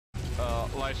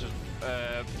like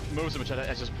most of which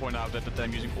I just point out that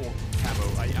I'm using orc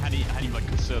camo. I hadn't even like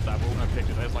considered that when I picked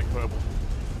it. It's like purple.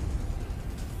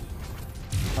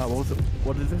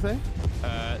 What did it say?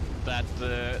 That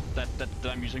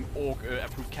I'm using orc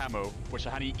approved camo, which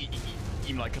I hadn't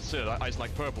even like considered. I just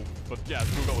like purple, but yeah,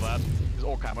 we'll go with that. It's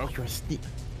orc camo. You're a sneak.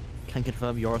 Can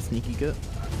confirm you're a sneaky good.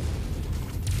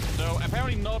 No,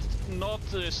 apparently not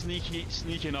sneaky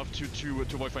enough to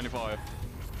avoid friendly fire.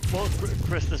 Well,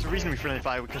 Chris, there's a reason we friendly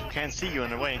fire because we can't see you in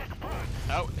the way.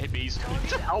 Oh, hit bees.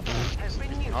 Help!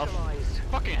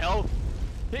 Fucking hell!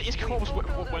 His corpse went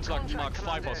to like Mark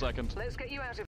 5 for a second. Let's get you out of